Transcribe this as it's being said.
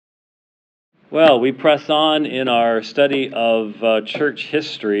Well, we press on in our study of church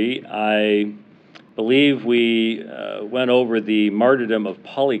history. I believe we went over the martyrdom of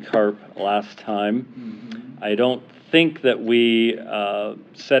Polycarp last time. I don't think that we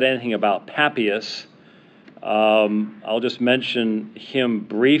said anything about Papias. I'll just mention him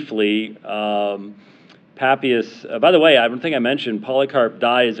briefly. Papias, by the way, I don't think I mentioned Polycarp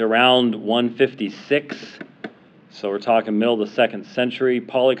dies around 156. So we're talking middle of the 2nd century.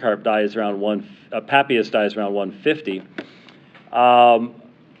 Polycarp dies around Papias dies around 150.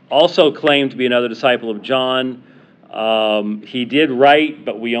 Also claimed to be another disciple of John. He did write,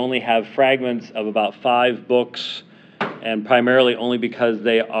 but we only have fragments of about 5 books, and primarily only because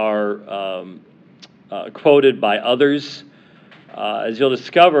they are quoted by others. As you'll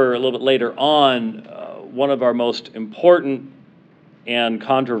discover a little bit later on, one of our most important and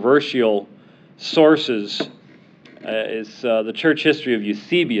controversial sources is the church history of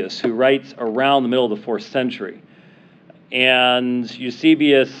Eusebius, who writes around the middle of the 4th century. And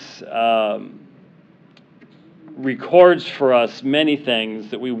Eusebius records for us many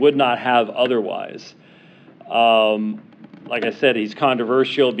things that we would not have otherwise. Like I said, he's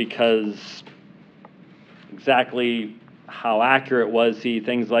controversial because exactly how accurate was he,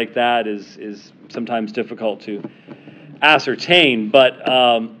 things like that is sometimes difficult to ascertain. But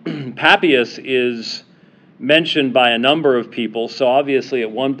Papias is mentioned by a number of people, so obviously at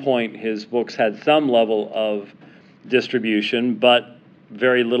one point his books had some level of distribution, but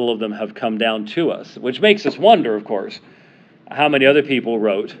very little of them have come down to us, which makes us wonder, of course, how many other people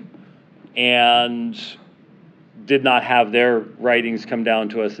wrote and did not have their writings come down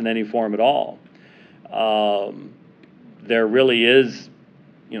to us in any form at all. There really is,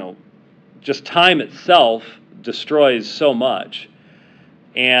 just time itself destroys so much.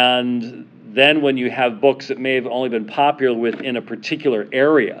 And then when you have books that may have only been popular within a particular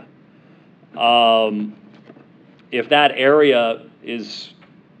area, if that area is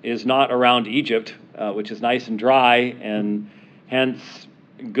not around Egypt, which is nice and dry and hence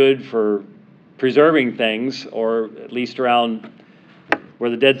good for preserving things, or at least around where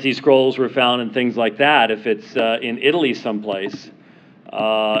the Dead Sea Scrolls were found and things like that, if it's in Italy someplace,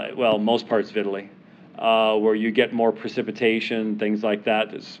 well, most parts of Italy, where you get more precipitation, things like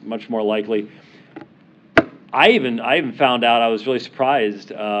that, is much more likely. I even found out, I was really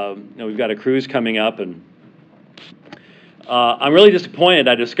surprised. We've got a cruise coming up, and I'm really disappointed.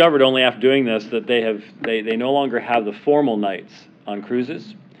 I discovered only after doing this that they no longer have the formal nights on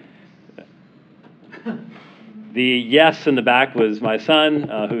cruises. The yes in the back was my son,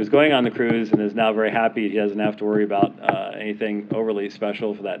 who is going on the cruise and is now very happy he doesn't have to worry about anything overly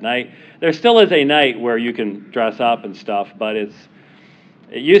special for that night. There still is a night where you can dress up and stuff, but it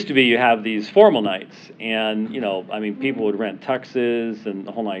used to be you have these formal nights, and people would rent tuxes and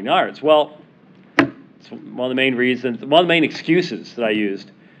the whole 9 yards. Well, it's one of the main excuses that I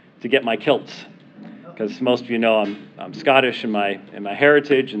used to get my kilts, because most of you know I'm Scottish in my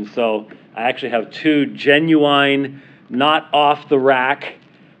heritage, and so I actually have 2 genuine, not off the rack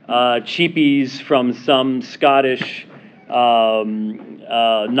cheapies from some Scottish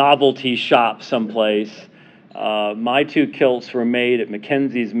novelty shop someplace. My 2 kilts were made at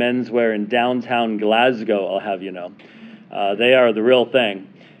Mackenzie's Menswear in downtown Glasgow, I'll have you know. They are the real thing.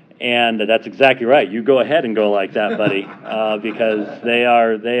 And that's exactly right. You go ahead and go like that, buddy, because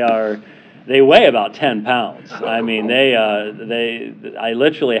they weigh about 10 pounds. I mean, I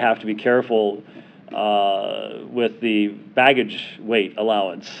literally have to be careful with the baggage weight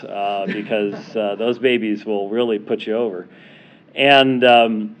allowance because those babies will really put you over. And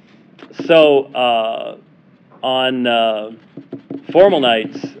so on formal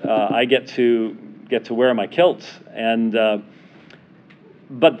nights, I get to wear my kilts, and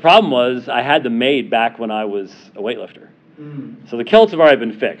but the problem was I had them made back when I was a weightlifter. So the kilts have already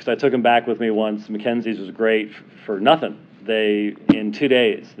been fixed. I took them back with me once. Mackenzie's was great for nothing. In 2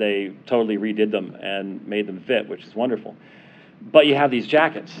 days, they totally redid them and made them fit, which is wonderful. But you have these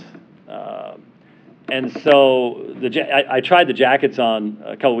jackets. And so I tried the jackets on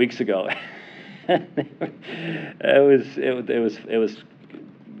a couple weeks ago. It was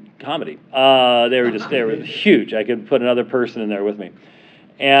comedy. They were huge. I could put another person in there with me.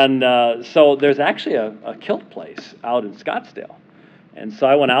 And so there's actually a kilt place out in Scottsdale. And so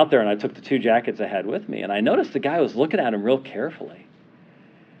I went out there and I took the 2 jackets I had with me, and I noticed the guy was looking at them real carefully.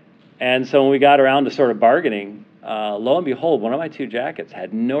 And so when we got around to sort of bargaining, lo and behold, one of my 2 jackets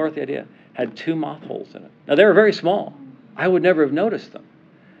had no earthly idea, had 2 moth holes in it. Now they were very small. I would never have noticed them.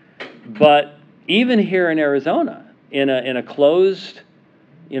 But even here in Arizona, in a closed,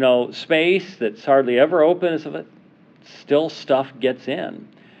 space that's hardly ever open, still stuff gets in.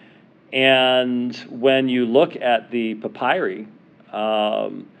 And when you look at the papyri,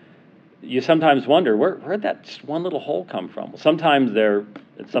 you sometimes wonder, where'd that just one little hole come from? Sometimes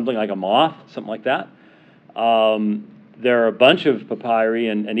it's something like a moth, something like that. There are a bunch of papyri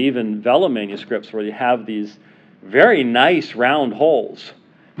and even vellum manuscripts where you have these very nice round holes,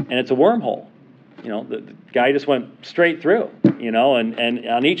 and it's a wormhole. The guy just went straight through, and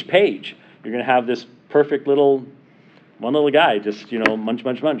on each page, you're going to have this perfect one little guy just, munch,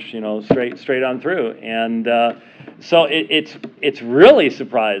 straight on through. And so it's really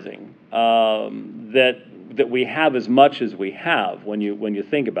surprising that we have as much as we have when you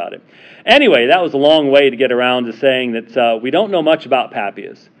think about it. Anyway, that was a long way to get around to saying that we don't know much about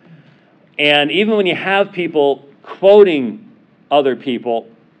Papias. And even when you have people quoting other people,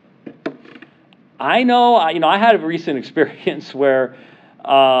 I had a recent experience where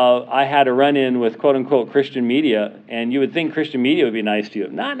I had a run-in with quote-unquote Christian media, and you would think Christian media would be nice to you.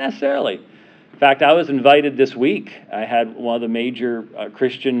 Not necessarily. In fact, I was invited this week. I had one of the major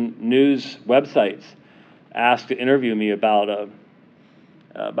Christian news websites asked to interview me about a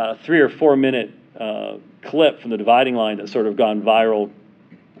 3 or 4 minute clip from the dividing line that's sort of gone viral,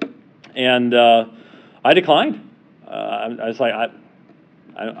 and I declined. I was like,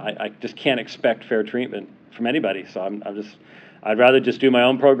 I just can't expect fair treatment from anybody. So I'd rather just do my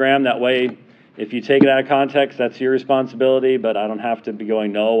own program. That way, if you take it out of context, that's your responsibility. But I don't have to be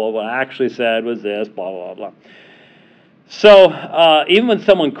going, no, well, what I actually said was this, blah, blah, blah. So even when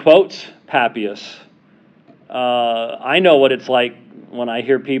someone quotes Papias, I know what it's like when I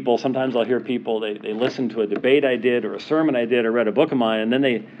hear people. Sometimes I'll hear people, they listen to a debate I did or a sermon I did or read a book of mine, and then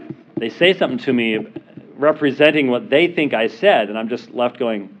they say something to me representing what they think I said, and I'm just left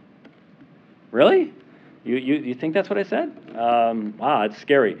going, really? You think that's what I said? Wow, it's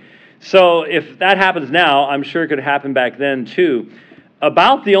scary. So if that happens now, I'm sure it could happen back then too.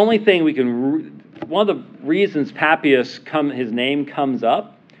 About the only thing one of the reasons Papias his name comes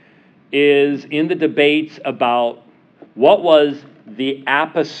up is in the debates about what was the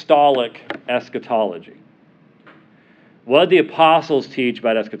apostolic eschatology. What did the apostles teach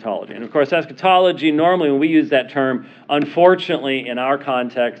about eschatology? And of course, eschatology, normally when we use that term, unfortunately in our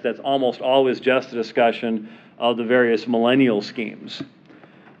context, that's almost always just a discussion of the various millennial schemes.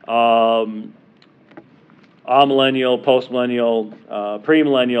 Amillennial, postmillennial,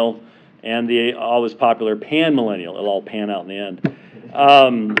 premillennial, and the always popular panmillennial. It'll all pan out in the end.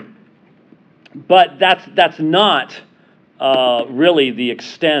 But that's not really the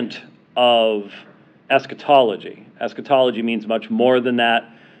extent of eschatology. Eschatology means much more than that.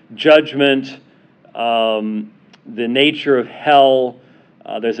 Judgment, the nature of hell.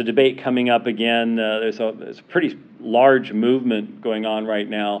 There's a debate coming up again. There's a pretty large movement going on right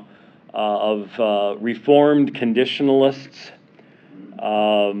now of Reformed conditionalists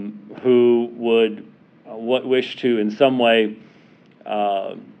who would wish to, in some way,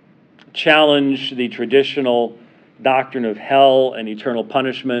 challenge the traditional doctrine of hell and eternal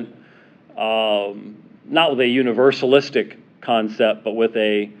punishment, not with a universalistic concept, but with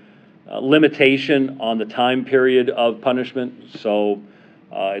a limitation on the time period of punishment. So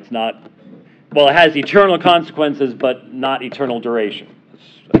it's not, well, it has eternal consequences, but not eternal duration.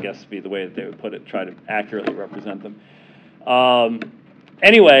 I guess would be the way that they would put it, try to accurately represent them.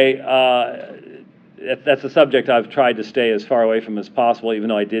 Anyway, that's a subject I've tried to stay as far away from as possible, even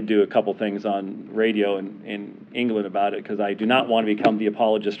though I did do a couple things on radio in England about it, because I do not want to become the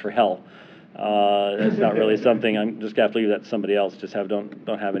apologist for hell. That's not really something. I'm just going to have to leave that to somebody else. Just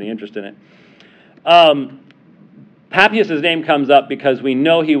don't have any interest in it. Papias' name comes up because we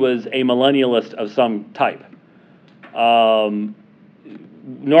know he was a millennialist of some type.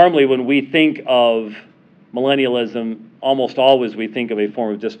 Normally, when we think of millennialism, almost always we think of a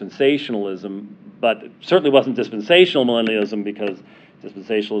form of dispensationalism, but it certainly wasn't dispensational millennialism because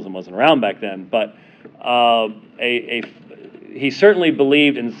dispensationalism wasn't around back then. But he certainly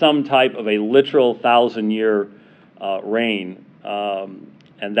believed in some type of a literal 1,000-year reign,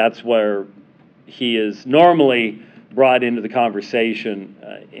 and that's where he is normally brought into the conversation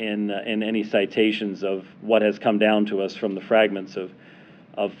in any citations of what has come down to us from the fragments of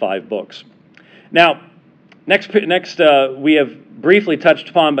 5 books. Now, next we have briefly touched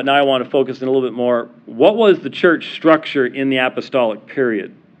upon, but now I want to focus in a little bit more. What was the church structure in the apostolic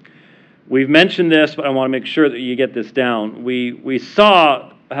period? We've mentioned this, but I want to make sure that you get this down. We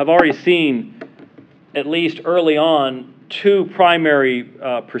have already seen, at least early on, 2 primary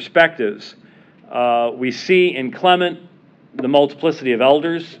perspectives. We see in Clement the multiplicity of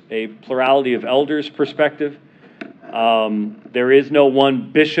elders, a plurality of elders perspective. There is no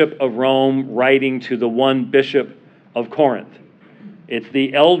one bishop of Rome writing to the one bishop of Corinth. It's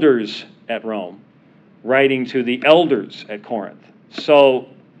the elders at Rome writing to the elders at Corinth. So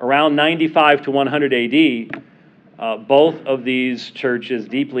around 95 to 100 AD, both of these churches,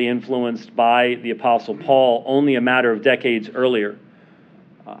 deeply influenced by the Apostle Paul only a matter of decades earlier,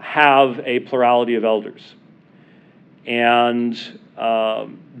 have a plurality of elders. And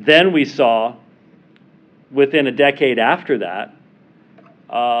then we saw, within a decade after that,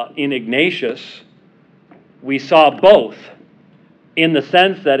 in Ignatius, we saw both, in the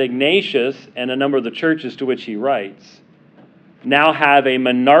sense that Ignatius and a number of the churches to which he writes now have a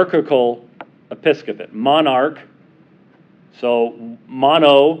monarchical episcopate. Monarch, so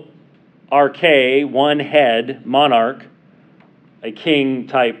mono, arche, one head, monarch, a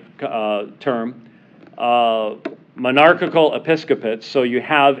king-type term. Monarchical episcopate, so you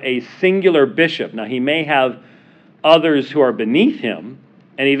have a singular bishop. Now, he may have others who are beneath him,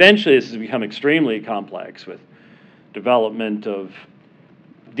 and eventually this has become extremely complex with development of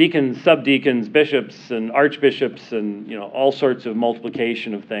deacons, subdeacons, bishops, and archbishops, and all sorts of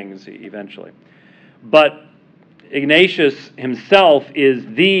multiplication of things eventually. But Ignatius himself is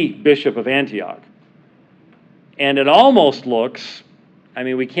the bishop of Antioch. And it almost looks,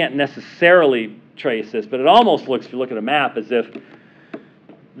 we can't necessarily trace this, but it almost looks, if you look at a map, as if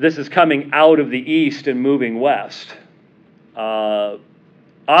this is coming out of the east and moving west.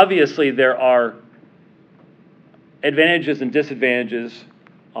 Obviously, there are advantages and disadvantages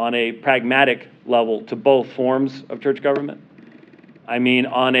on a pragmatic level to both forms of church government.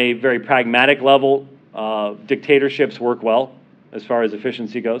 On a very pragmatic level, dictatorships work well as far as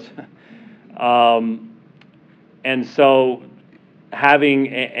efficiency goes. And so having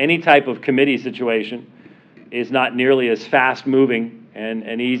any type of committee situation is not nearly as fast-moving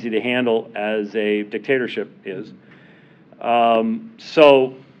and easy to handle as a dictatorship is.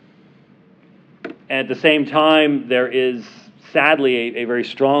 So at the same time, there is sadly a very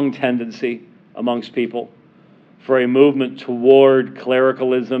strong tendency amongst people for a movement toward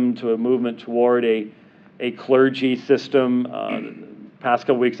clericalism, to a movement toward a clergy system. The past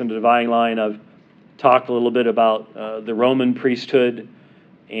couple weeks on the Dividing Line, I've talked a little bit about the Roman priesthood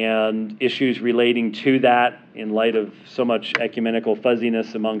and issues relating to that in light of so much ecumenical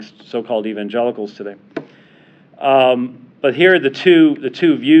fuzziness amongst so-called evangelicals today. But here are the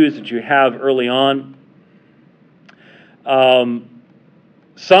two views that you have early on.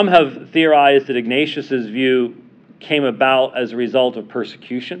 Some have theorized that Ignatius's view came about as a result of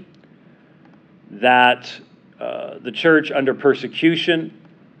persecution, that the church under persecution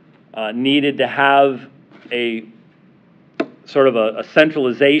needed to have a sort of a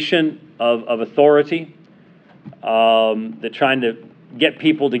centralization of authority, that trying to get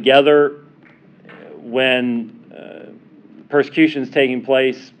people together when persecution is taking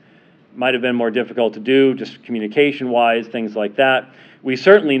place might have been more difficult to do, just communication-wise, things like that. We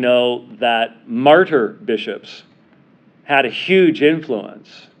certainly know that martyr bishops had a huge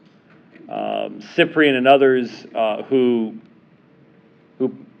influence. Cyprian and others who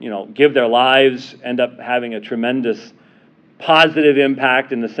give their lives end up having a tremendous positive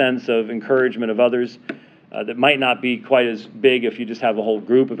impact in the sense of encouragement of others that might not be quite as big if you just have a whole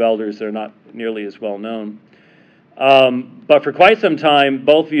group of elders that are not nearly as well known. But for quite some time,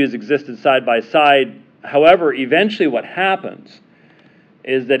 both views existed side by side. However, eventually what happens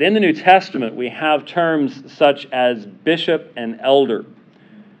is that in the New Testament we have terms such as bishop and elder,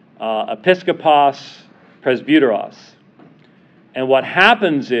 episkopos, presbyteros. And what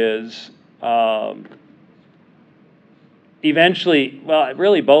happens is eventually, well,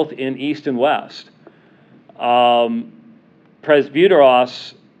 really both in East and West,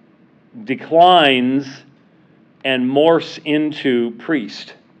 presbyteros declines and morphs into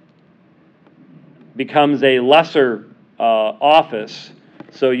priest, becomes a lesser office.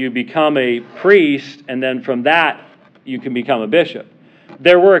 So you become a priest, and then from that you can become a bishop.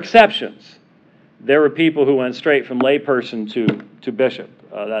 There were exceptions. There were people who went straight from layperson to bishop.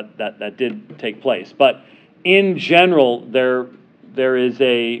 That did take place. But in general, there is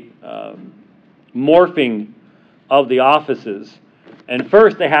a morphing of the offices. And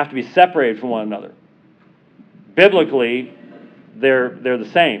first, they have to be separated from one another. Biblically, they're the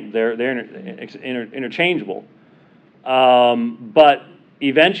same. They're interchangeable. But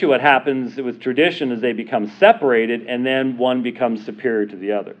eventually what happens with tradition is they become separated, and then one becomes superior to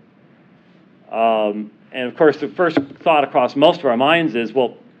the other. And of course, the first thought across most of our minds is,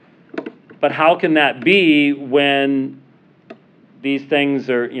 well, but how can that be when these things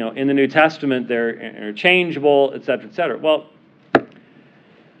are, in the New Testament, they're interchangeable, et cetera, et cetera? Well,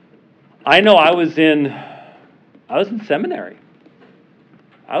 I know I was in seminary.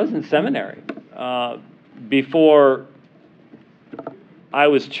 I was in seminary before I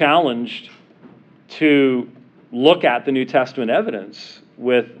was challenged to look at the New Testament evidence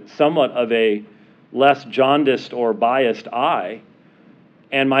with somewhat of a less jaundiced or biased eye,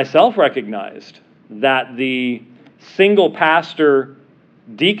 and myself recognized that the single pastor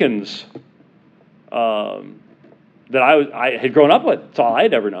deacons that I had grown up with, that's all I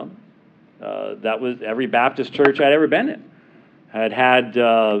had ever known. That was every Baptist church I'd ever been in. Had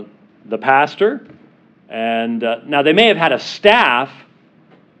the pastor, and now they may have had a staff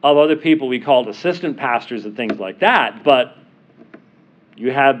of other people we called assistant pastors and things like that, but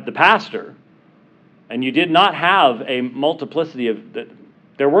you had the pastor, and you did not have a multiplicity of,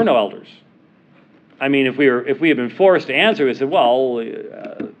 there were no elders. I mean, if we had been forced to answer, we said, well,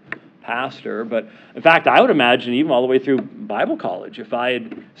 pastor, but in fact, I would imagine even all the way through Bible college, if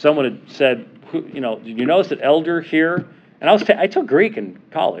someone had said, did you notice that elder here? And I took Greek in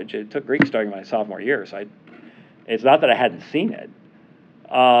college. I took Greek starting my sophomore year, so it's not that I hadn't seen it.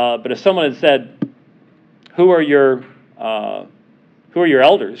 But if someone had said, who are your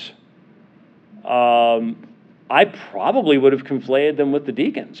elders? I probably would have conflated them with the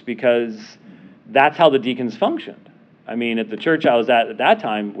deacons, because that's how the deacons functioned. I mean, at the church I was at that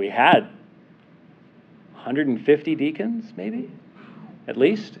time, we had 150 deacons, maybe, at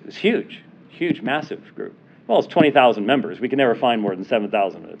least. It was huge, massive group. Well, it's 20,000 members. We could never find more than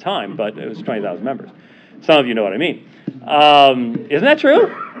 7,000 at a time, but it was 20,000 members. Some of you know what I mean. Isn't that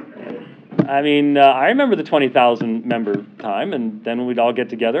true? I mean, I remember the 20,000 member time, and then when we'd all get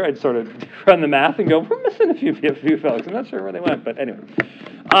together, I'd sort of run the math and go, we're missing a few folks. I'm not sure where they went, but anyway.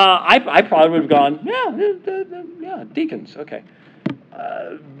 I probably would have gone, yeah, deacons, okay.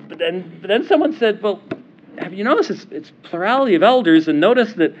 But then someone said, well, have you noticed it's plurality of elders, and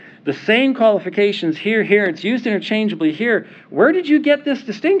notice that the same qualifications here, it's used interchangeably here. Where did you get this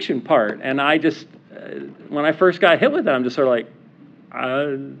distinction part? And I just, when I first got hit with it, I'm just sort of like,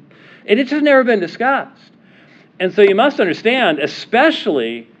 and it's just never been discussed. And so you must understand,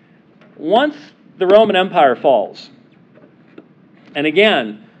 especially once the Roman Empire falls, and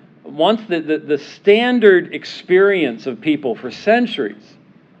again, once the standard experience of people for centuries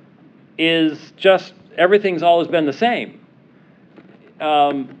is just everything's always been the same,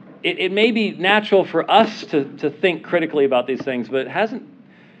 it may be natural for us to think critically about these things, but it hasn't.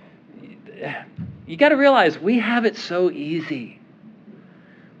 You got to realize we have it so easy.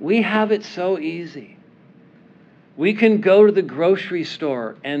 We have it so easy. We can go to the grocery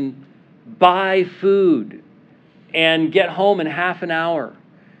store and buy food and get home in half an hour,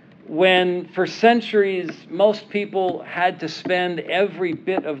 when for centuries most people had to spend every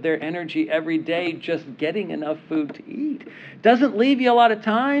bit of their energy every day just getting enough food to eat. Doesn't leave you a lot of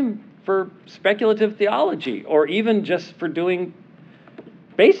time for speculative theology, or even just for doing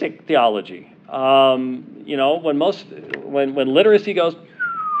basic theology. When literacy goes,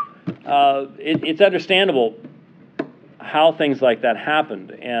 it's understandable how things like that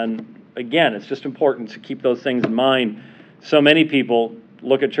happened. And again, it's just important to keep those things in mind. So many people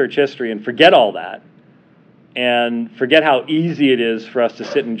look at church history and forget all that, and forget how easy it is for us to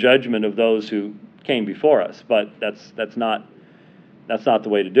sit in judgment of those who came before us. But that's not the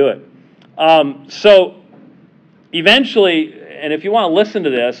way to do it. So eventually, and if you want to listen to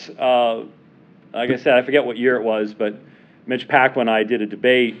this, like I said, I forget what year it was, but Mitch Packwa and I did a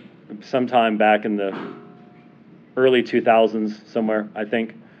debate sometime back in the early 2000s, somewhere, I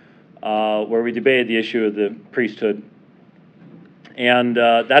think, where we debated the issue of the priesthood. And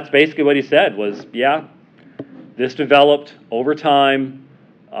that's basically what he said was, yeah, this developed over time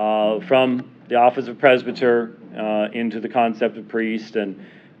from the office of presbyter into the concept of priest,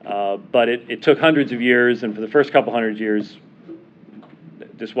 but it took hundreds of years, and for the first couple hundred years,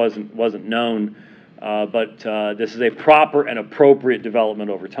 this wasn't known. But this is a proper and appropriate development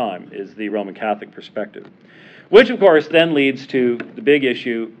over time, is the Roman Catholic perspective. Which, of course, then leads to the big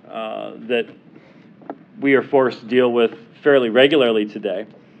issue that we are forced to deal with fairly regularly today.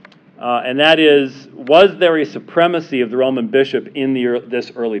 And that is, was there a supremacy of the Roman bishop in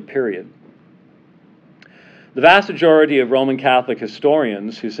this early period? The vast majority of Roman Catholic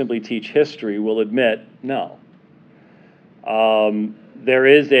historians who simply teach history will admit no. There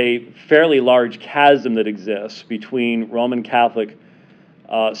is a fairly large chasm that exists between Roman Catholic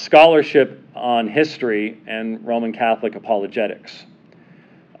scholarship on history and Roman Catholic apologetics.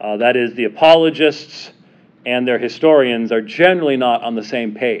 That is, the apologists and their historians are generally not on the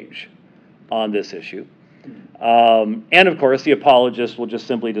same page on this issue. And of course, the apologists will just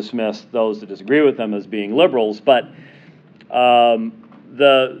simply dismiss those that disagree with them as being liberals. But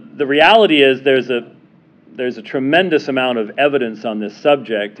the reality is there's a tremendous amount of evidence on this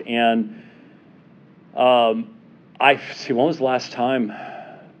subject, and When was the last time?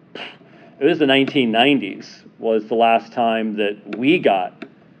 It was the 1990s was the last time that we got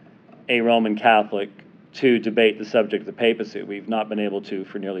a Roman Catholic to debate the subject of the papacy. We've not been able to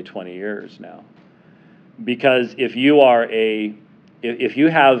for nearly 20 years now. Because if you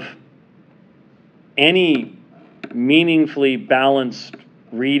have any meaningfully balanced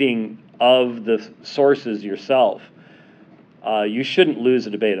reading of the sources yourself, you shouldn't lose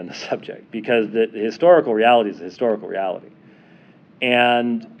a debate on the subject, because the historical reality is the historical reality.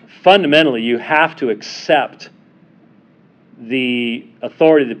 And fundamentally, you have to accept the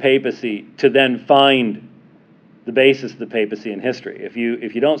authority of the papacy to then find the basis of the papacy in history. If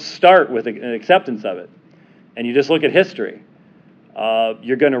you don't start with an acceptance of it, and you just look at history,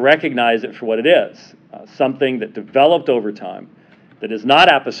 you're going to recognize it for what it is, something that developed over time, that is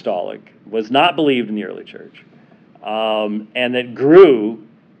not apostolic, was not believed in the early church, and that grew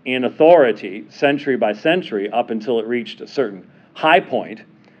in authority century by century up until it reached a certain high point,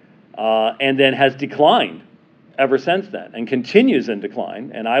 and then has declined ever since then, and continues in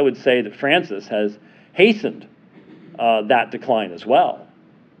decline. And I would say that Francis has hastened that decline as well,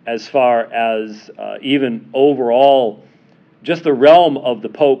 as far as even overall just the realm of the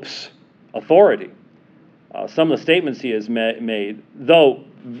Pope's authority. Some of the statements he has made, though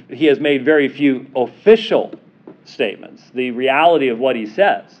he has made very few official statements, the reality of what he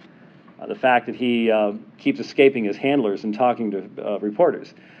says, the fact that he keeps escaping his handlers and talking to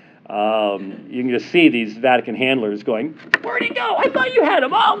reporters. You can just see these Vatican handlers going, "Where'd he go? I thought you had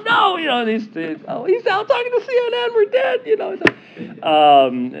him. Oh no!" He's out talking to CNN. We're dead.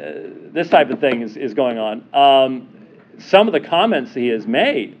 This type of thing is going on. Some of the comments he has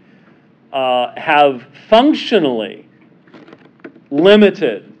made have functionally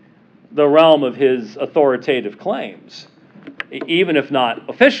limited the realm of his authoritative claims, even if not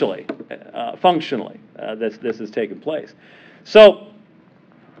officially, functionally. This has taken place. So,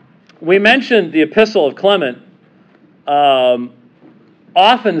 we mentioned the Epistle of Clement, often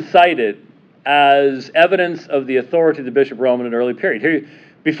cited as evidence of the authority of the Bishop of Rome in an early period. Here,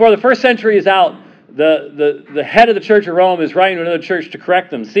 before the first century is out, the head of the Church of Rome is writing to another church to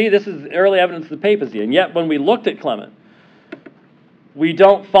correct them. See, this is early evidence of the papacy. And yet, when we looked at Clement, we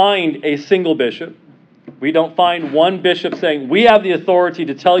don't find a single bishop. We don't find one bishop saying, "We have the authority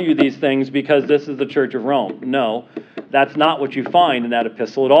to tell you these things because this is the Church of Rome." No, that's not what you find in that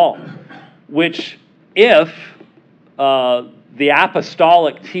epistle at all. Which, if the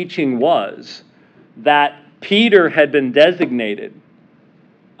apostolic teaching was that Peter had been designated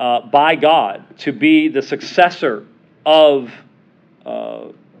by God to be the successor of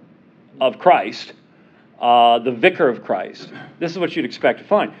Christ, the vicar of Christ, this is what you'd expect to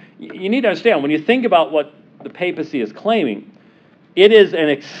find. You need to understand, when you think about what the papacy is claiming, it is an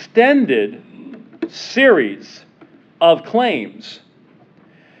extended series of claims.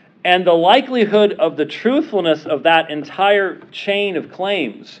 And the likelihood of the truthfulness of that entire chain of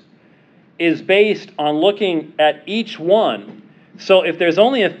claims is based on looking at each one. So if there's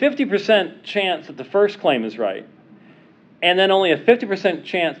only a 50% chance that the first claim is right, and then only a 50%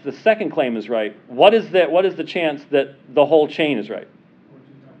 chance the second claim is right, what is the chance that the whole chain is right?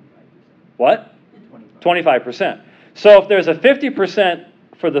 What? 25%. So if there's a 50%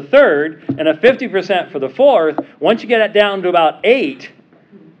 for the third and a 50% for the fourth, once you get it down to about 8,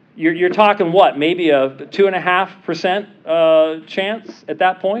 you're talking what? Maybe a 2.5% chance at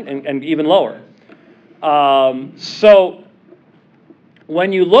that point, and even lower. So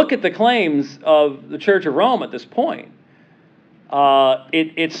when you look at the claims of the Church of Rome at this point,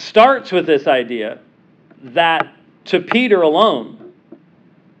 it starts with this idea that to Peter alone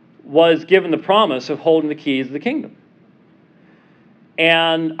was given the promise of holding the keys of the kingdom.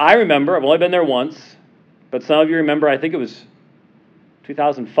 And I remember, I've only been there once, but some of you remember, I think it was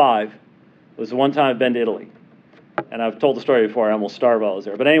 2005, was the one time I've been to Italy. And I've told the story before, I almost starved while I was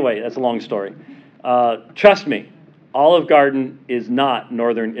there. But anyway, that's a long story. Trust me, Olive Garden is not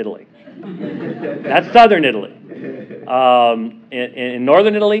northern Italy. That's southern Italy. In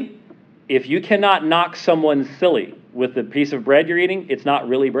northern Italy, if you cannot knock someone silly with the piece of bread you're eating, it's not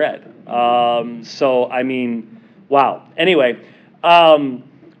really bread. So, I mean, wow. Anyway,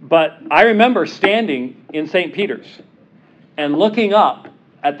 but I remember standing in St. Peter's and looking up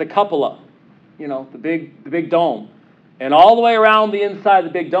at the cupola, the big dome, and all the way around the inside of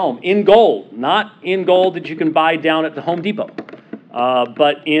the big dome, in gold, not in gold that you can buy down at the Home Depot,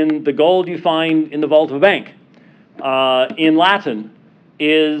 but in the gold you find in the vault of a bank. In Latin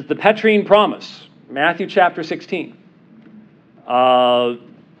is the Petrine promise, Matthew chapter 16.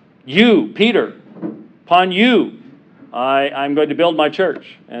 You, Peter, upon you I'm going to build my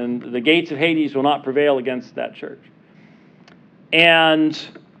church, and the gates of Hades will not prevail against that church. And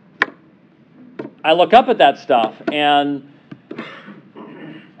I look up at that stuff, and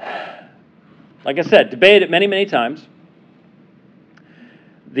like I said, debated it many, many times.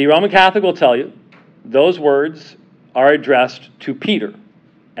 The Roman Catholic will tell you those words are addressed to Peter,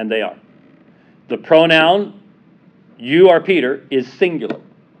 and they are. The pronoun, you are Peter, is singular.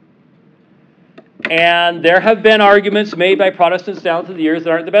 And there have been arguments made by Protestants down through the years that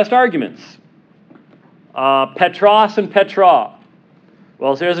aren't the best arguments. Petros and Petra.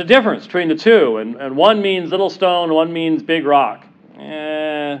 Well, there's a difference between the two, and one means little stone, one means big rock.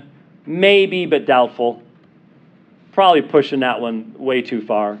 Maybe, but doubtful. Probably pushing that one way too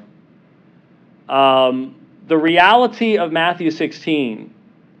far. The reality of Matthew 16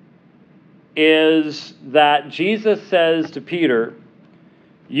 is that Jesus says to Peter,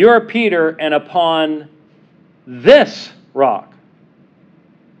 you are Peter, and upon this rock.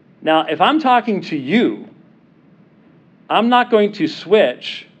 Now, if I'm talking to you, I'm not going to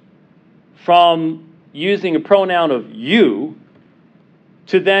switch from using a pronoun of you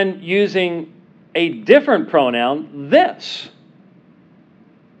to then using a different pronoun, this.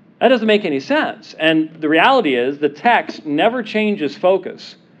 That doesn't make any sense. And the reality is the text never changes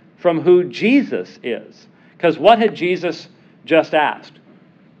focus from who Jesus is. Because what had Jesus just asked?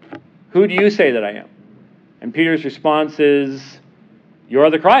 Who do you say that I am? And Peter's response is, you are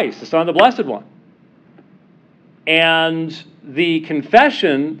the Christ, the Son of the Blessed One. And the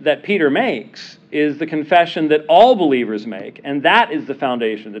confession that Peter makes is the confession that all believers make, and that is the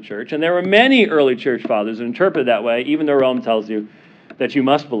foundation of the church. And there were many early church fathers that interpret it that way, even though Rome tells you that you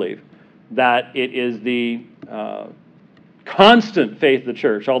must believe that it is the constant faith of the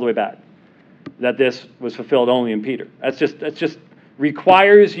church all the way back, that this was fulfilled only in Peter. That's just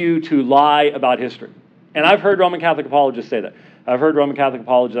requires you to lie about history. And I've heard Roman Catholic apologists say that. I've heard Roman Catholic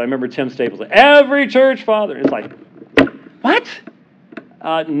apologists, I remember Tim Staples say, every church father. It's like, what?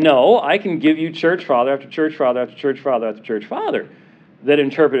 No, I can give you church father after church father after church father after church father that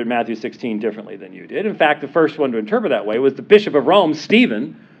interpreted Matthew 16 differently than you did. In fact, the first one to interpret that way was the Bishop of Rome,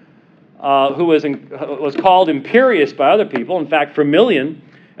 Stephen, who was called imperious by other people. In fact, Firmilian,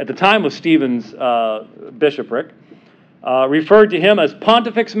 at the time of Stephen's bishopric, referred to him as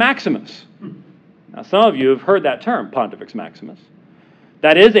Pontifex Maximus. Now, some of you have heard that term, Pontifex Maximus.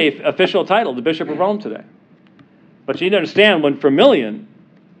 That is an official title, the Bishop of Rome today. But you need to understand, when Firmilian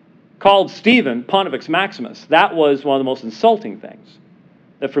called Stephen Pontifex Maximus, that was one of the most insulting things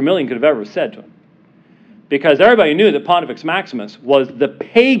that Firmilian could have ever said to him. Because everybody knew that Pontifex Maximus was the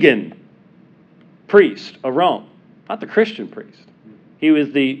pagan priest of Rome, not the Christian priest. He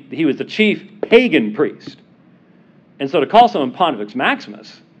was the chief pagan priest. And so to call someone Pontifex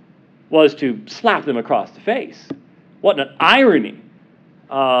Maximus was to slap them across the face. What an irony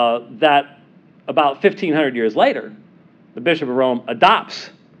that about 1,500 years later, the Bishop of Rome adopts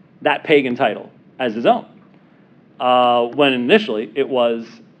that pagan title as his own, when initially it was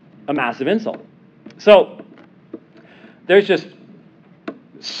a massive insult. So there's just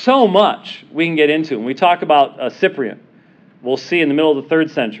so much we can get into. When we talk about Cyprian, we'll see in the middle of the 3rd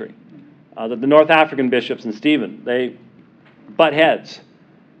century that the North African bishops and Stephen, they butt heads.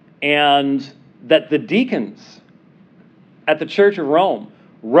 And that the deacons at the Church of Rome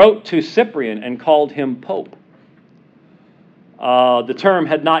wrote to Cyprian and called him Pope. The term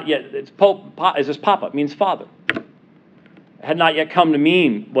had not yet, it's Pope, is this Papa, it means father. It had not yet come to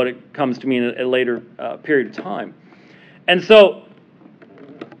mean what it comes to mean at a later period of time. And so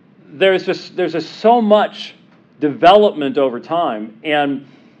there's just so much development over time. And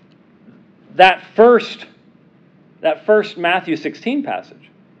that first Matthew 16 passage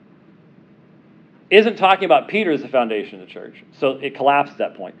isn't talking about Peter as the foundation of the church. So it collapses at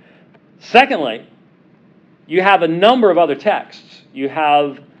that point. Secondly, you have a number of other texts. You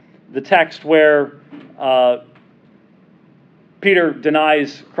have the text where Peter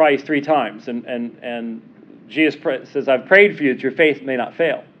denies Christ 3 times. And Jesus says, I've prayed for you that your faith may not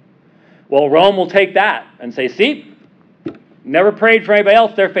fail. Well, Rome will take that and say, see, never prayed for anybody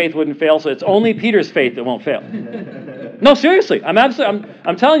else, their faith wouldn't fail, so it's only Peter's faith that won't fail. No, seriously, I'm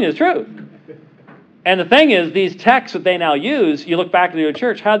telling you the truth. And the thing is, these texts that they now use, you look back at the early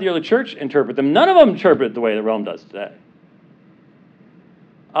church, how did the early church interpret them? None of them interpret the way that Rome does today.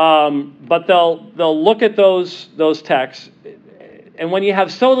 But they'll look at those texts, and when you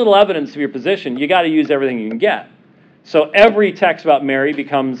have so little evidence of your position, you got to use everything you can get. So every text about Mary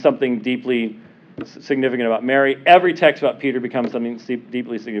becomes something deeply significant about Mary. Every text about Peter becomes something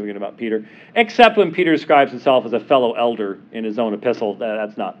deeply significant about Peter, except when Peter describes himself as a fellow elder in his own epistle.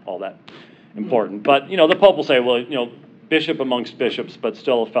 That's not all that important. But, the Pope will say, well, bishop amongst bishops, but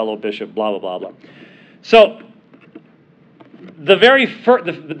still a fellow bishop, blah, blah, blah, blah. So,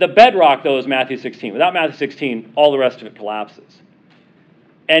 the bedrock, though, is Matthew 16. Without Matthew 16, all the rest of it collapses.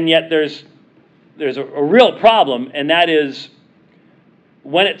 And yet there's a real problem, and that is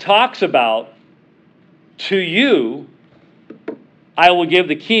when it talks about, to you, I will give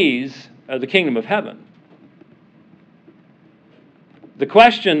the keys of the kingdom of heaven. The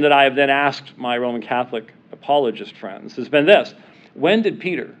question that I have then asked my Roman Catholic apologist friends has been this: when did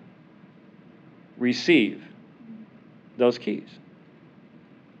Peter receive those keys?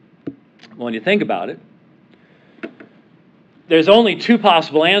 Well, when you think about it, there's only two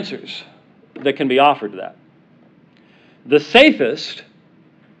possible answers that can be offered to that. The safest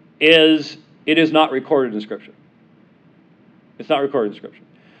is it is not recorded in Scripture. It's not recorded in Scripture.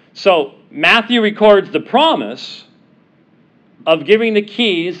 So Matthew records the promise of giving the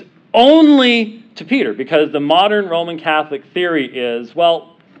keys only to Peter, because the modern Roman Catholic theory is,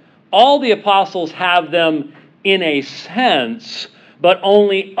 well, all the apostles have them in a sense, but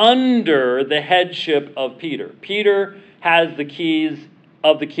only under the headship of Peter. Peter has the keys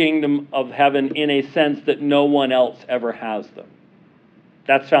of the kingdom of heaven in a sense that no one else ever has them.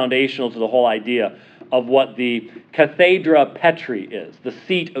 That's foundational to the whole idea of what the Cathedra Petri is, the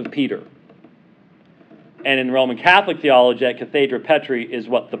seat of Peter. And in Roman Catholic theology, that Cathedra Petri is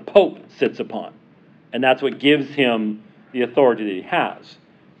what the Pope sits upon. And that's what gives him the authority that he has.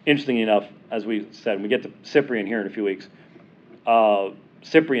 Interestingly enough, as we said, when we get to Cyprian here in a few weeks,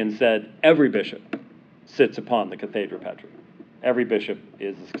 Cyprian said every bishop sits upon the Cathedra Petri. Every bishop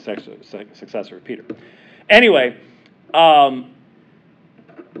is the successor of Peter. Anyway, but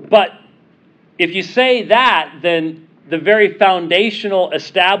if you say that, then the very foundational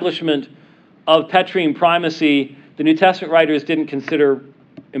establishment of Petrine primacy, the New Testament writers didn't consider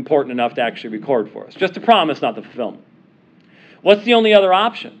important enough to actually record for us. Just a promise, not the fulfillment. What's the only other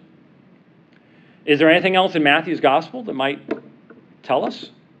option? Is there anything else in Matthew's gospel that might tell us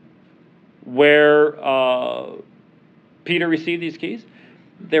where Peter received these keys?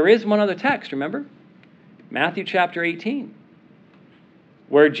 There is one other text, remember? Matthew chapter 18,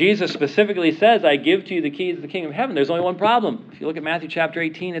 where Jesus specifically says, I give to you the keys of the kingdom of heaven. There's only one problem. If you look at Matthew chapter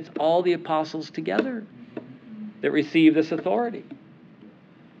 18, it's all the apostles together that receive this authority,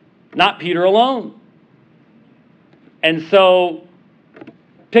 not Peter alone. And so,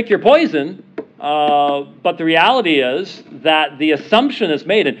 pick your poison, but the reality is that the assumption is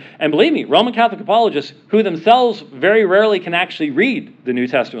made, and believe me, Roman Catholic apologists, who themselves very rarely can actually read the New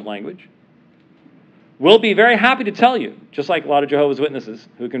Testament language, will be very happy to tell you, just like a lot of Jehovah's Witnesses,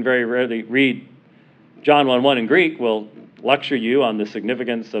 who can very rarely read John 1:1 in Greek, will lecture you on the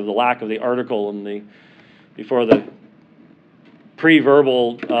significance of the lack of the article before the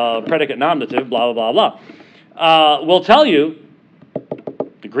pre-verbal predicate nominative, blah, blah, blah, blah. Will tell you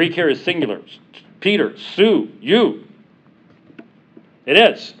the Greek here is singular. Peter, Sue, you. It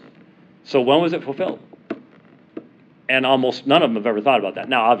is. So when was it fulfilled? And almost none of them have ever thought about that.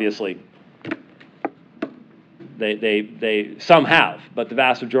 Now, obviously, they some have, but the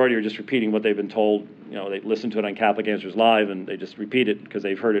vast majority are just repeating what they've been told. They listen to it on Catholic Answers Live, and they just repeat it because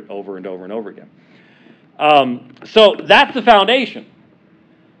they've heard it over and over and over again. So that's the foundation.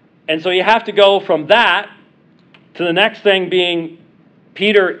 And so you have to go from that to the next thing being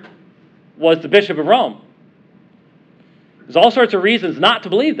Peter was the Bishop of Rome. There's all sorts of reasons not to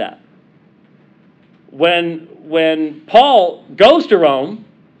believe that. When Paul goes to Rome,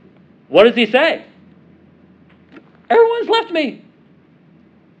 what does he say? Everyone's left me.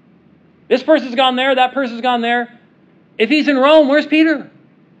 This person's gone there, that person's gone there. If he's in Rome, where's Peter?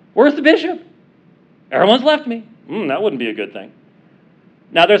 Where's the bishop? Everyone's left me. That wouldn't be a good thing.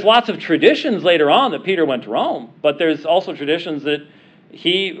 Now, there's lots of traditions later on that Peter went to Rome, but there's also traditions that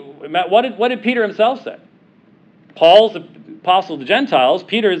what did Peter himself say? Paul's the apostle to the Gentiles,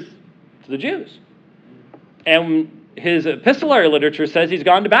 Peter's to the Jews. And his epistolary literature says he's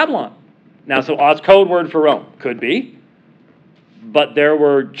gone to Babylon. Now, so Oz code word for Rome. Could be. But there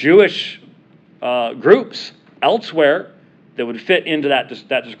were Jewish groups elsewhere that would fit into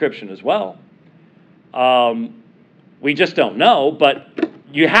that description as well. We just don't know, but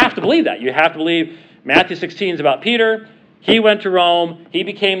you have to believe that. You have to believe Matthew 16 is about Peter. He went to Rome. He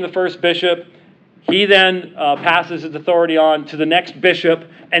became the first bishop. He then passes his authority on to the next bishop.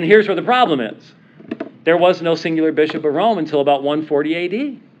 And here's where the problem is. There was no singular bishop of Rome until about 140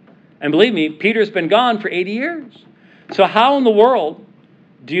 AD. And believe me, Peter's been gone for 80 years. So how in the world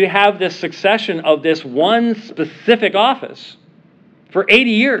do you have this succession of this one specific office for 80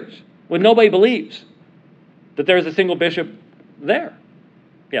 years when nobody believes that there's a single bishop there?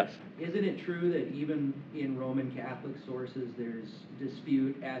 Yes? Isn't it true that even in Roman Catholic sources there's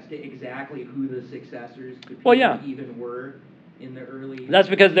dispute as to exactly who the successors even were in the early... That's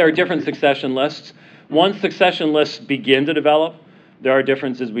because there are different succession lists. Once succession lists begin to develop, there are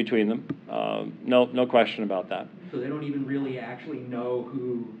differences between them. No question about that. So they don't even really actually know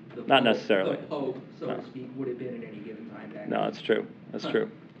who the Not necessarily. The Pope, so to speak, would have been at any given time back then. No, that's true. That's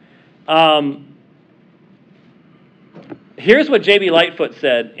true. Here's what J.B. Lightfoot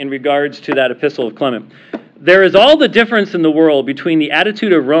said in regards to that epistle of Clement. There is all the difference in the world between the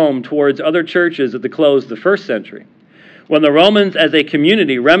attitude of Rome towards other churches at the close of the first century, when the Romans as a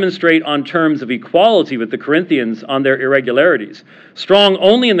community remonstrate on terms of equality with the Corinthians on their irregularities, strong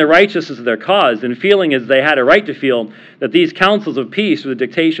only in the righteousness of their cause, and feeling as they had a right to feel that these councils of peace were the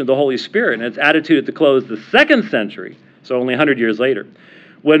dictation of the Holy Spirit, and its attitude at the close of the second century, so only 100 years later,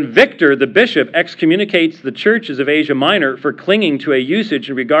 when Victor, the bishop, excommunicates the churches of Asia Minor for clinging to a usage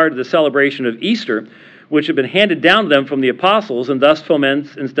in regard to the celebration of Easter, which had been handed down to them from the apostles, and thus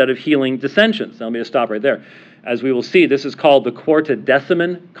foments instead of healing dissensions. Now, let me just stop right there. As we will see, this is called the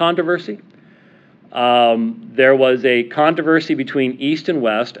Quartodeciman controversy. There was a controversy between East and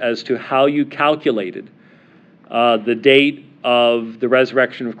West as to how you calculated the date of the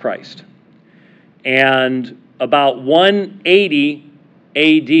resurrection of Christ. And about 180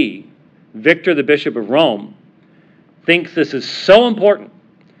 A.D., Victor, the Bishop of Rome, thinks this is so important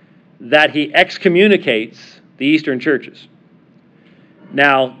that he excommunicates the Eastern churches.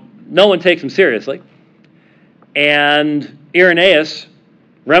 Now, no one takes him seriously, and Irenaeus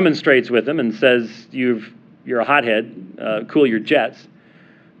remonstrates with him and says, you're a hothead, cool your jets.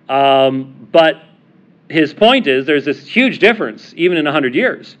 But his point is there's this huge difference, even in 100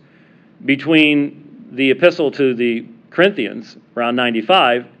 years, between the epistle to the Corinthians, around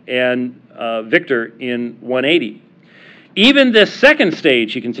 95, and Victor in 180. Even this second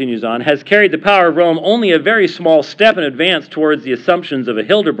stage, he continues on, has carried the power of Rome only a very small step in advance towards the assumptions of a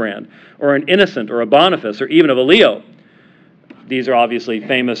Hildebrand, or an Innocent, or a Boniface, or even of a Leo. These are obviously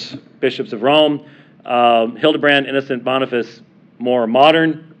famous bishops of Rome. Hildebrand, Innocent, Boniface, more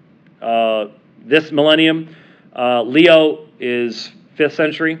modern. This millennium. Leo is 5th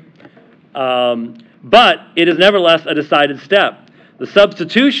century. But it is nevertheless a decided step. The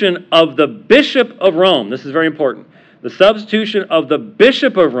substitution of the Bishop of Rome, this is very important, the substitution of the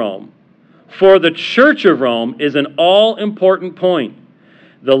Bishop of Rome for the Church of Rome is an all-important point.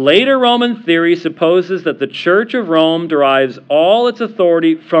 The later Roman theory supposes that the Church of Rome derives all its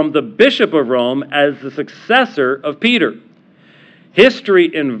authority from the Bishop of Rome as the successor of Peter.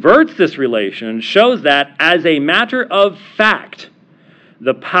 History inverts this relation and shows that, as a matter of fact,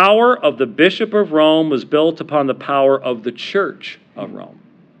 the power of the Bishop of Rome was built upon the power of the Church of Rome.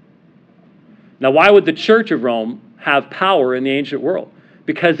 Now, why would the Church of Rome have power in the ancient world?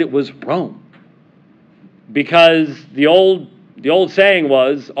 Because it was Rome. Because the old saying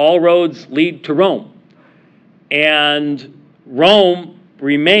was, all roads lead to Rome. And Rome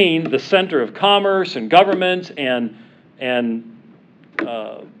remained the center of commerce and government and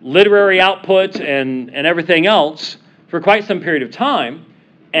literary output and everything else for quite some period of time.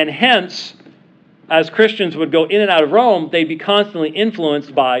 And hence, as Christians would go in and out of Rome, they'd be constantly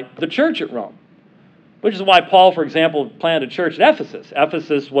influenced by the church at Rome. Which is why Paul, for example, planted a church at Ephesus.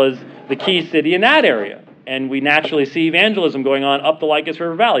 Ephesus was the key city in that area. And we naturally see evangelism going on up the Lycus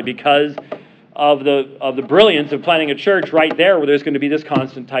River Valley because of the brilliance of planting a church right there where there's going to be this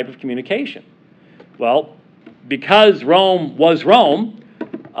constant type of communication. Well, because Rome was Rome,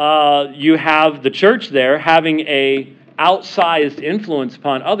 you have the church there having a outsized influence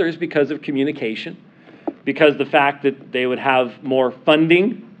upon others because of communication, because the fact that they would have more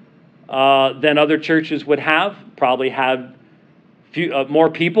funding than other churches would have, probably have more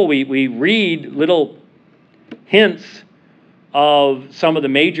people. We read little hints of some of the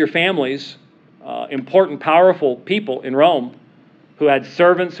major families, important, powerful people in Rome who had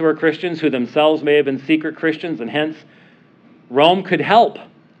servants who were Christians, who themselves may have been secret Christians, and hence Rome could help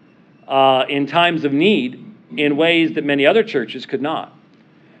in times of need in ways that many other churches could not.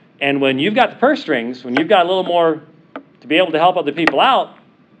 And when you've got the purse strings, when you've got a little more to be able to help other people out,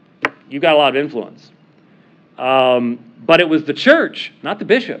 you've got a lot of influence. But it was the church, not the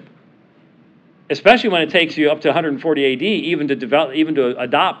bishop, especially when it takes you up to 140 AD even to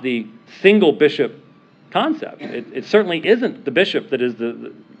adopt the single bishop concept. It certainly isn't the bishop that is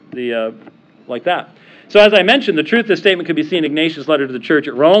the like that. So as I mentioned, the truth of this statement could be seen in Ignatius' letter to the church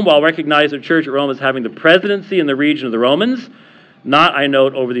at Rome, while recognizing the church at Rome as having the presidency in the region of the Romans, not, I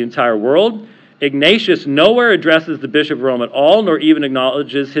note, over the entire world. Ignatius nowhere addresses the bishop of Rome at all, nor even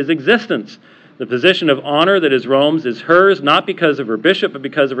acknowledges his existence. The position of honor that is Rome's is hers not because of her bishop, but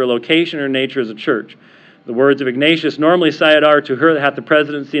because of her location or nature as a church. The words of Ignatius normally cited are, to her that hath the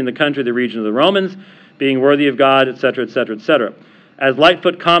presidency in the country, the region of the Romans, being worthy of God, etc., etc., etc. As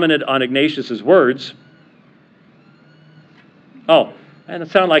Lightfoot commented on Ignatius's words, oh, and it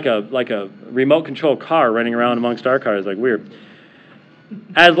sounded like a remote control car running around amongst our cars, like weird.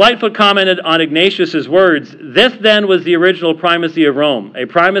 As Lightfoot commented on Ignatius's words, this then was the original primacy of Rome, a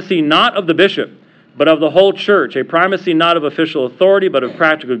primacy not of the bishop, but of the whole church, a primacy not of official authority, but of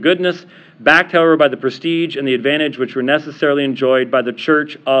practical goodness, backed, however, by the prestige and the advantage which were necessarily enjoyed by the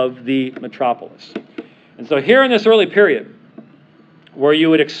church of the metropolis. And so here in this early period, where you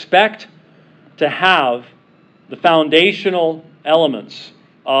would expect to have the foundational elements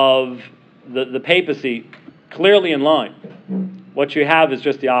of the papacy clearly in line, what you have is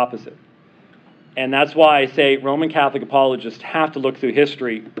just the opposite. And that's why I say Roman Catholic apologists have to look through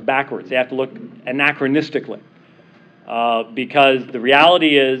history backwards. They have to look anachronistically. Because the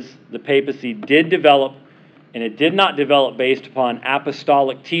reality is the papacy did develop, and it did not develop based upon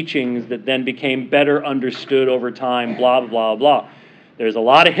apostolic teachings that then became better understood over time, blah, blah, blah, blah. There's a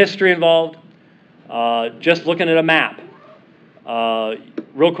lot of history involved. Just looking at a map.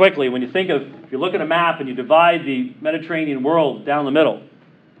 Real quickly, when you think of, if you look at a map and you divide the Mediterranean world down the middle,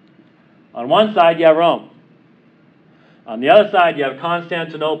 on one side you have Rome. On the other side you have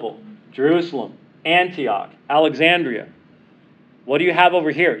Constantinople, Jerusalem, Antioch, Alexandria. What do you have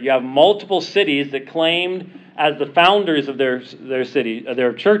over here? You have multiple cities that claimed as the founders of their city,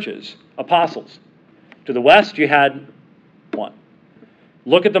 their churches, apostles. To the west you had one.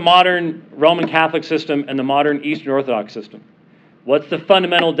 Look at the modern Roman Catholic system and the modern Eastern Orthodox system. What's the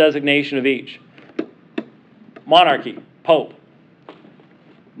fundamental designation of each? Monarchy, Pope,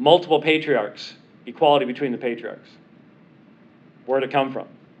 multiple patriarchs, equality between the patriarchs. Where did it come from?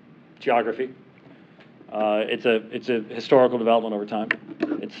 Geography. It's a historical development over time.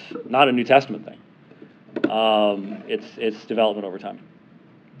 It's not a New Testament thing. It's development over time.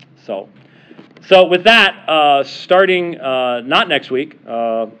 So with that, starting not next week,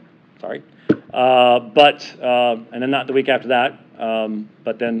 but and then not the week after that,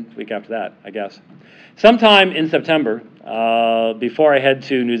 but then the week after that, I guess. Sometime in September, before I head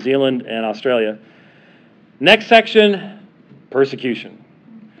to New Zealand and Australia, next section, persecution.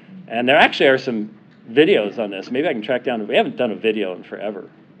 And there actually are some videos on this. Maybe I can track down. We haven't done a video in forever.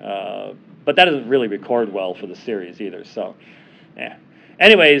 But that doesn't really record well for the series either. So, yeah.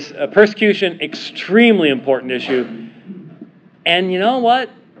 Anyways, persecution, extremely important issue. And you know what?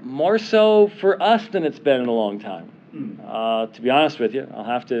 More so for us than it's been in a long time. To be honest with you, I'll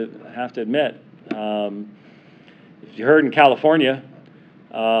have to admit. If you heard in California,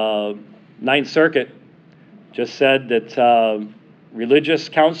 Ninth Circuit just said that religious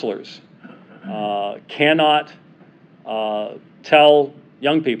counselors cannot tell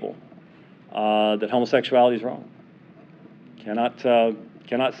young people that homosexuality is wrong. Cannot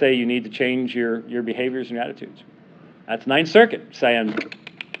say you need to change your behaviors and your attitudes. That's Ninth Circuit saying,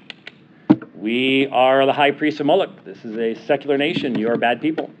 we are the high priests of Moloch. This is a secular nation. You are bad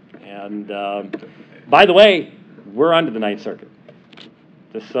people. And by the way, we're under the Ninth Circuit.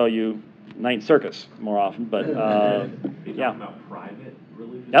 Just so you, Ninth Circus more often, but yeah. About private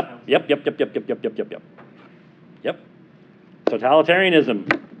religious Yep.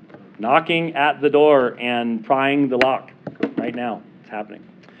 Totalitarianism, knocking at the door and prying the lock right now. It's happening.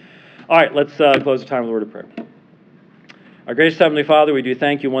 All right, let's close the time with a word of prayer. Our gracious Heavenly Father, we do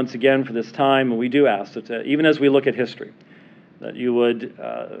thank you once again for this time, and we do ask that even as we look at history, that you would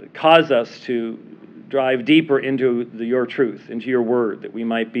cause us to drive deeper into your truth, into your word, that we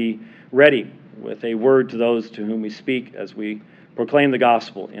might be ready with a word to those to whom we speak as we proclaim the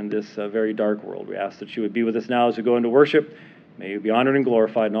gospel in this very dark world. We ask that you would be with us now as we go into worship. May you be honored and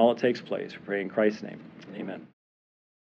glorified in all that takes place. We pray in Christ's name. Amen.